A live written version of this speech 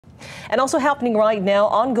And also happening right now,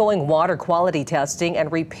 ongoing water quality testing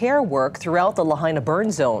and repair work throughout the Lahaina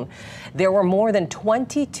burn zone. There were more than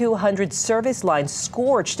 2,200 service lines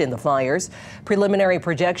scorched in the fires. Preliminary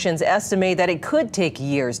projections estimate that it could take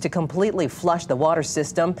years to completely flush the water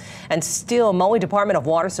system. And still, Maui Department of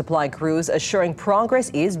Water Supply crews assuring progress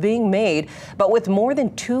is being made. But with more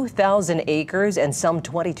than 2,000 acres and some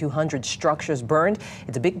 2,200 structures burned,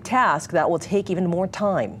 it's a big task that will take even more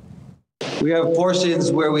time. We have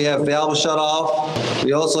portions where we have valve shut off.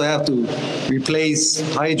 We also have to replace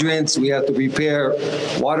hydrants. We have to repair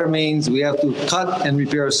water mains. We have to cut and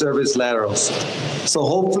repair service laterals. So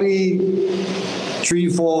hopefully 3,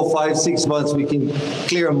 4, 5, 6 months we can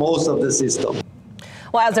clear most of the system.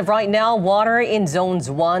 Well, as of right now, water in zones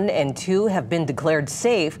 1 and 2 have been declared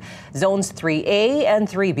safe. Zones 3A and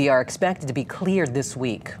 3B are expected to be cleared this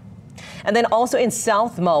week. And then also in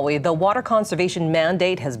South Maui, the water conservation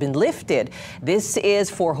mandate has been lifted. This is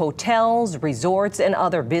for hotels, resorts, and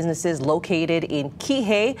other businesses located in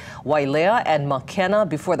Kihei, Wailea, and Makena.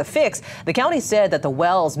 Before the fix, the county said that the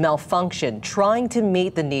wells malfunctioned, trying to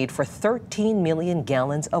meet the need for 13 million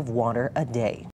gallons of water a day.